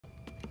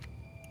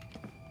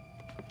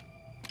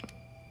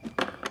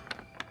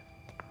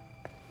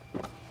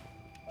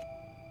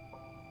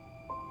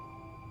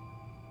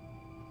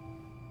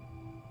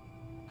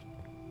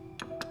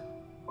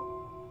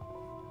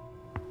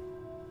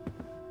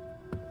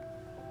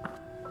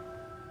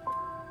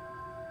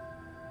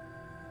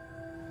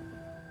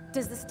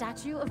Does the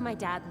statue of my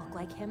dad look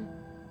like him?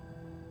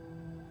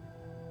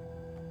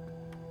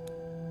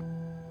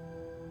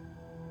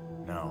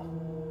 No.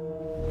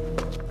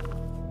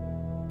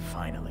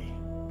 Finally.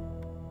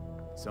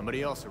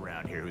 Somebody else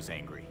around here who's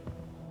angry.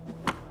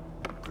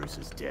 Bruce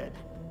is dead.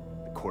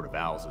 The Court of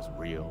Owls is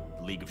real.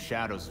 The League of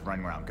Shadows is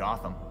running around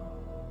Gotham.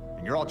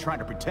 And you're all trying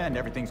to pretend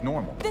everything's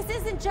normal. This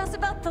isn't just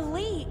about the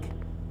League.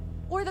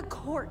 Or the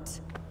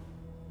court.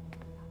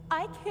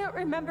 I can't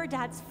remember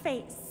Dad's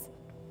face.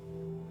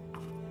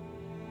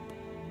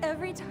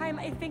 Every time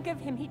I think of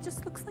him, he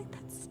just looks like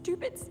that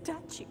stupid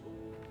statue.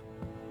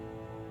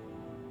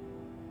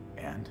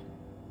 And?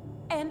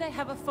 And I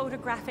have a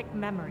photographic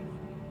memory.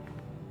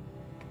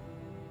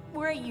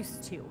 Where I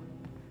used to.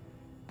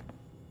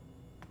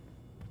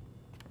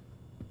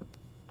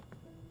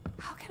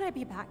 How can I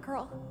be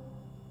Batgirl?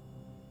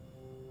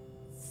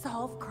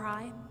 Solve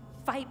crime,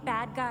 fight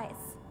bad guys.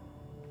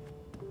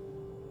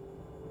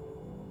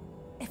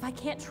 If I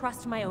can't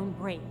trust my own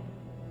brain.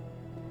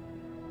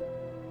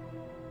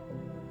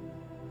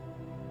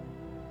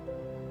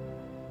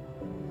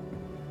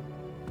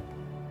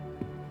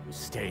 You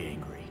stay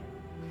angry.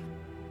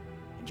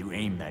 And you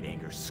aim that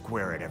anger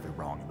square at every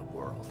wrong in the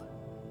world.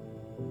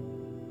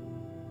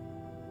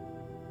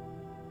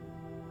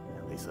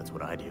 At least that's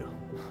what I do.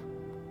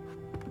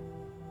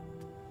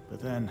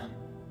 But then...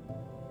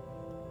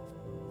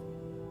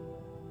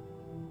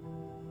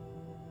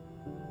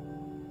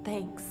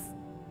 Thanks,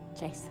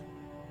 Jason.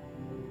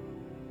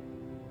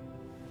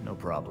 No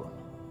problem.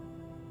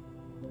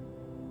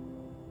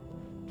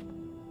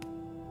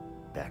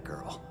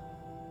 Batgirl.